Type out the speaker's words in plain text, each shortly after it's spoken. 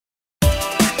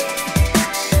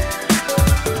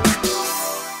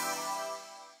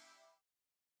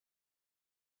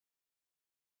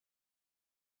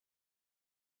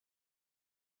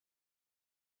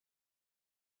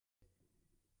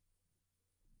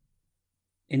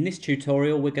In this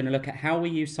tutorial, we're going to look at how we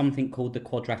use something called the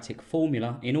quadratic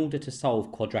formula in order to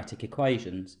solve quadratic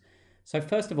equations. So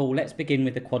first of all, let's begin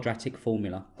with the quadratic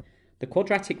formula. The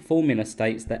quadratic formula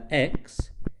states that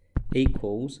x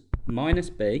equals minus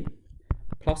b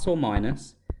plus or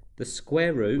minus the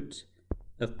square root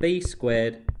of b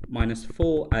squared minus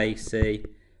 4ac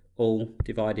all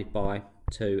divided by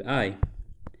 2a.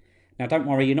 Now don't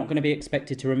worry, you're not going to be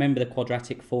expected to remember the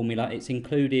quadratic formula. It's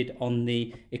included on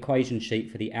the equation sheet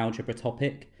for the algebra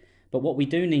topic. But what we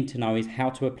do need to know is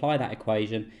how to apply that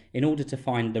equation in order to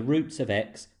find the roots of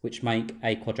x which make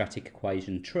a quadratic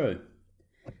equation true.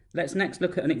 Let's next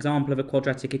look at an example of a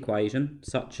quadratic equation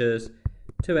such as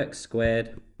 2x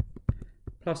squared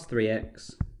plus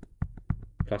 3x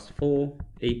plus 4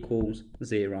 equals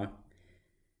 0.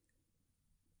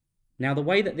 Now the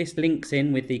way that this links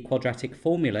in with the quadratic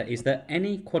formula is that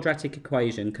any quadratic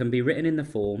equation can be written in the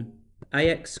form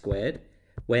ax squared,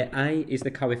 where a is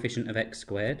the coefficient of x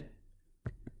squared,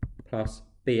 plus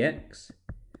bx,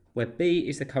 where b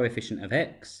is the coefficient of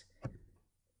x,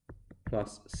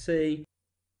 plus c,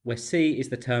 where c is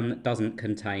the term that doesn't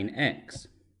contain x.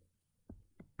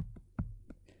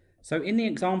 So in the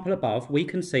example above, we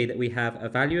can see that we have a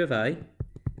value of a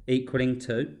equaling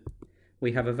 2,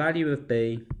 we have a value of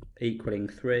b equaling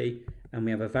 3, and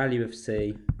we have a value of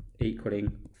c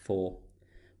equaling 4.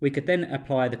 We could then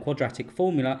apply the quadratic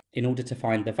formula in order to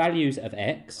find the values of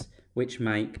x which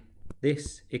make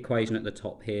this equation at the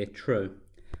top here true.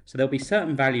 So there'll be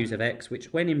certain values of x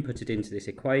which, when inputted into this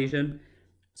equation,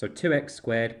 so 2x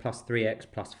squared plus 3x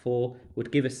plus 4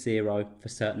 would give us 0 for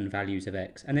certain values of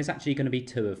x, and there's actually going to be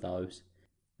 2 of those.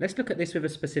 Let's look at this with a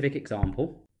specific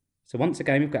example. So once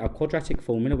again, we've got our quadratic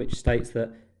formula which states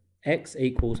that x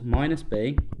equals minus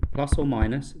b plus or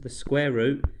minus the square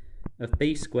root of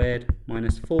b squared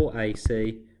minus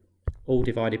 4ac all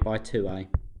divided by 2a.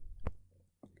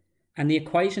 And the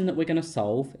equation that we're going to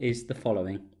solve is the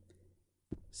following: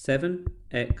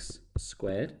 7x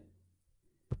squared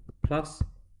plus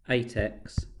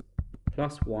 8x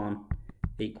plus 1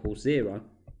 equals 0.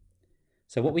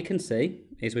 So what we can see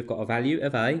is we've got a value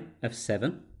of a of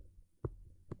 7.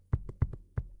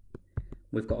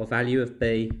 We've got a value of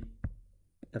b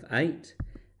of 8,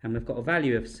 and we've got a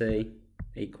value of c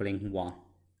equaling 1.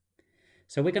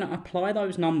 So we're going to apply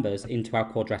those numbers into our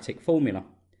quadratic formula.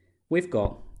 We've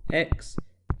got x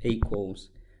equals,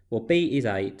 well, b is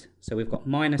 8, so we've got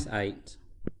minus 8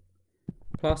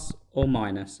 plus or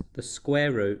minus the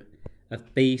square root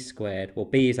of b squared, well,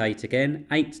 b is 8 again,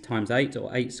 8 times 8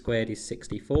 or 8 squared is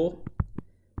 64,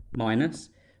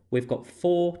 minus, we've got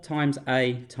 4 times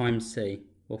a times c,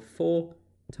 well, 4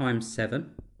 times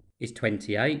 7 is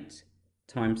 28,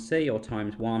 times c or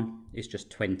times 1 is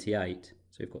just 28.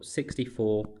 So we've got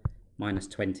 64 minus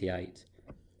 28.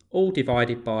 All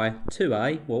divided by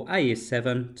 2a, well, a is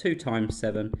 7, 2 times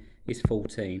 7 is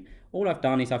 14. All I've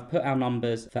done is I've put our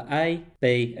numbers for a,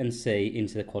 b and c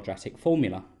into the quadratic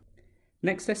formula.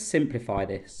 Next, let's simplify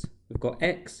this. We've got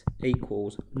x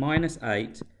equals minus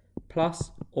 8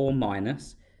 plus or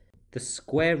minus the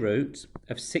square root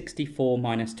of 64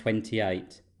 minus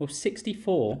 28. Well,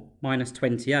 64 minus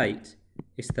 28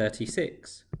 is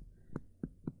 36,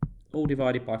 all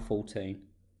divided by 14.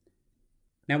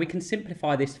 Now we can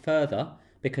simplify this further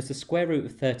because the square root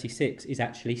of 36 is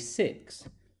actually 6.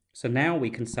 So now we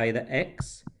can say that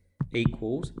x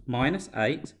equals minus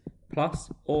 8 plus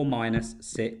or minus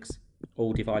 6,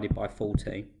 all divided by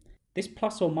 14. This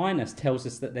plus or minus tells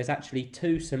us that there's actually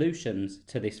 2 solutions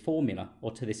to this formula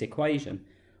or to this equation.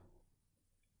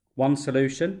 One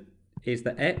solution is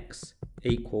that x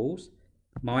equals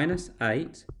minus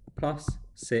 8 plus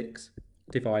 6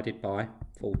 divided by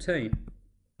 14.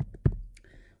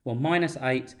 Well, minus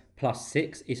 8 plus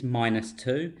 6 is minus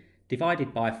 2,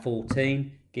 divided by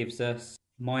 14 gives us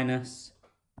minus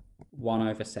 1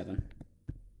 over 7.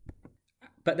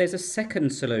 But there's a second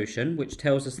solution which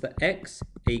tells us that x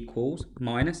equals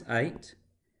minus 8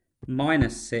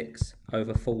 minus 6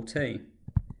 over 14.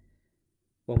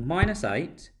 Well, minus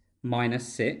 8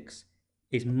 minus 6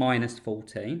 is minus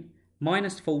 14.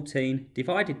 Minus 14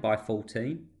 divided by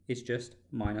 14 is just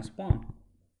minus 1.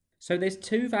 So there's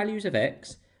 2 values of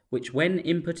x which, when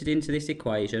inputted into this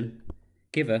equation,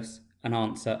 give us an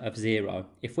answer of 0.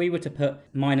 If we were to put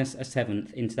minus a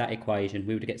seventh into that equation,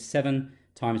 we would get 7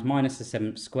 times minus a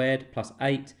seventh squared plus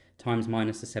 8 times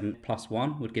minus a seventh plus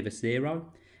 1 would give us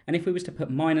 0. And if we was to put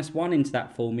minus 1 into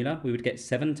that formula, we would get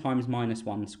 7 times minus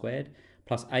 1 squared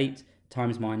plus 8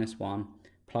 times minus 1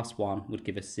 plus 1 would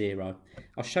give us 0.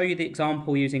 I'll show you the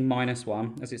example using minus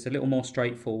 1 as it's a little more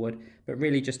straightforward, but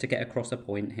really just to get across a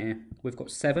point here. We've got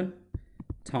 7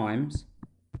 times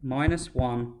minus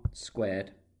 1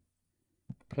 squared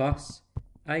plus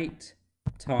 8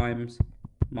 times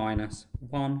minus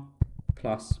 1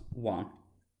 plus 1.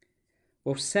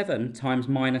 Well, 7 times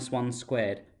minus 1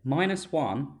 squared. Minus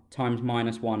 1 times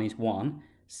minus 1 is 1.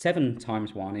 7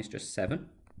 times 1 is just 7.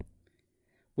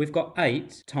 We've got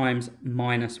 8 times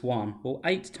minus 1. Well,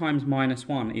 8 times minus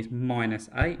 1 is minus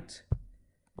 8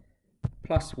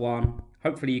 plus 1.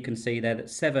 Hopefully you can see there that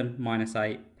 7 minus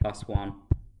 8 plus 1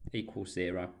 equals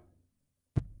 0.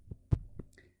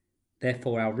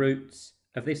 Therefore, our roots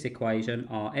of this equation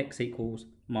are x equals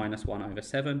minus 1 over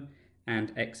 7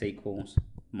 and x equals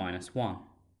minus 1.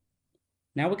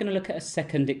 Now we're going to look at a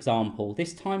second example.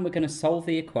 This time we're going to solve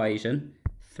the equation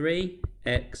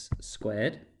 3x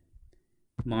squared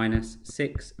minus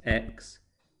 6x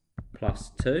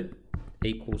plus 2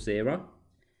 equals 0.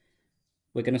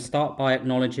 We're going to start by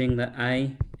acknowledging that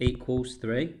a equals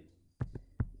 3,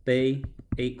 b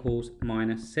equals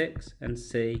minus 6 and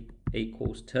c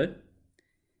equals 2.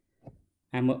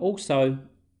 And we're also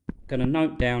going to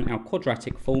note down our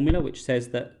quadratic formula, which says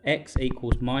that x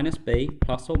equals minus b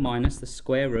plus or minus the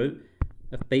square root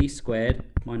of b squared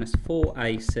minus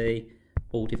 4ac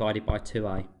all divided by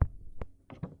 2a.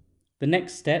 The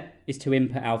next step is to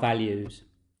input our values.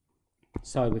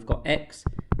 So we've got x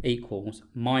equals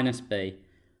minus b.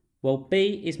 Well,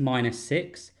 b is minus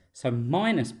 6, so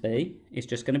minus b is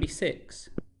just going to be 6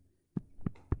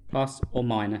 plus or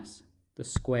minus the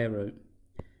square root.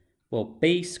 Well,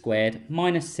 b squared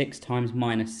minus 6 times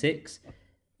minus 6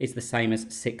 is the same as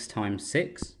 6 times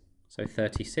 6, so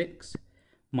 36,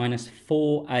 minus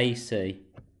 4ac.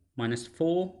 Minus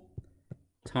 4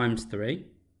 times 3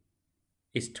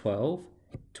 is 12.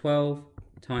 12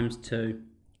 times 2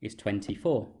 is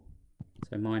 24,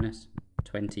 so minus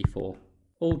 24.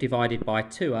 All divided by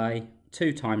 2a.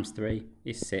 2 times 3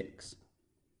 is 6.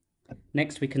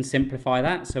 Next we can simplify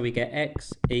that, so we get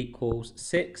x equals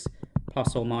 6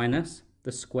 plus or minus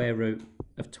the square root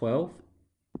of 12,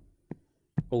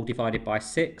 all divided by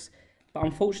 6. But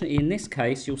unfortunately in this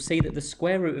case you'll see that the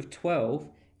square root of 12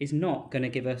 is not going to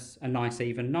give us a nice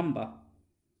even number.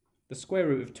 The square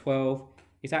root of 12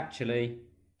 is actually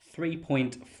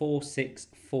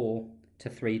 3.464 to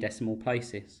 3 decimal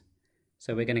places.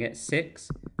 So we're going to get 6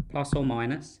 plus or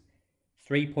minus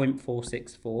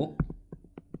 3.464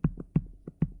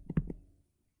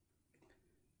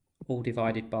 all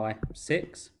divided by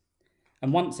 6.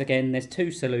 And once again, there's two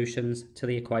solutions to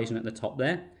the equation at the top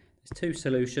there. There's two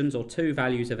solutions or two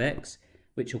values of x,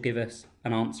 which will give us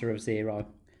an answer of 0.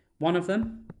 One of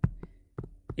them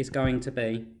is going to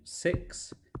be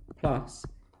 6 plus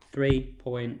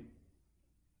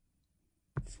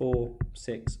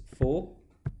 3.464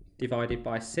 divided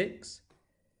by 6,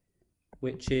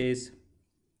 which is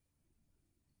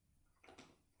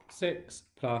 6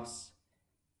 plus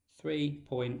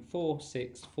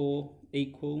 3.464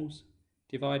 equals,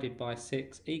 divided by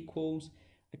 6 equals,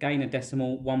 again a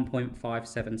decimal,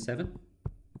 1.577.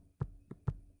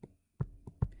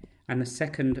 And the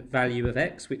second value of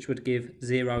x, which would give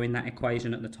 0 in that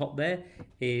equation at the top there,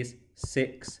 is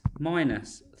 6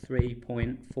 minus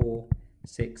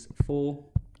 3.464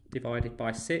 divided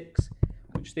by 6,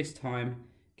 which this time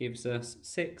gives us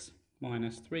 6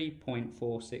 minus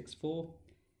 3.464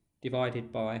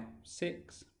 divided by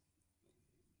 6,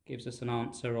 gives us an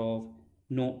answer of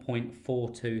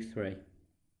 0.423.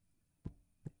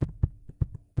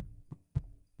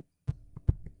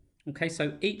 Okay,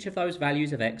 so each of those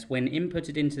values of x, when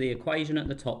inputted into the equation at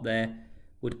the top there,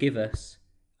 would give us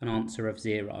an answer of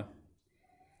 0.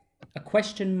 A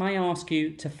question may ask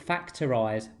you to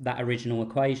factorise that original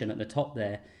equation at the top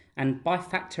there. And by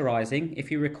factorising,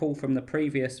 if you recall from the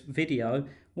previous video,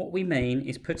 what we mean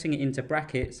is putting it into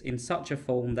brackets in such a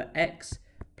form that x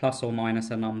plus or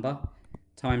minus a number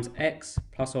times x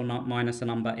plus or minus a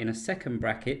number in a second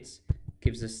bracket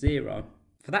gives us 0.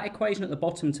 For that equation at the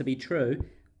bottom to be true,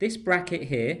 this bracket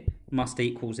here must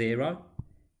equal 0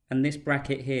 and this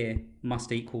bracket here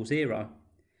must equal 0,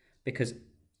 because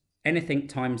anything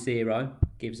times 0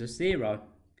 gives us 0.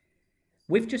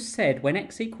 We've just said when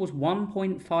x equals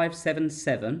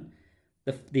 1.577,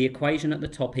 the equation at the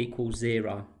top equals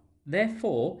 0.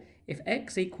 Therefore, if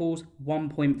x equals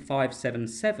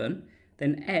 1.577,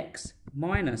 then x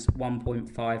minus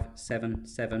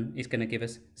 1.577 is going to give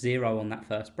us 0 on that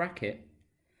first bracket.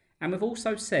 And we've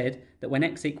also said that when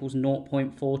x equals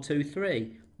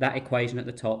 0.423, that equation at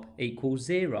the top equals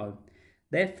 0.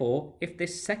 Therefore, if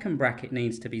this second bracket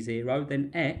needs to be 0, then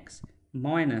x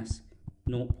minus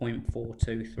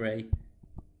 0.423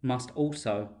 must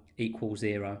also equal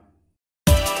 0.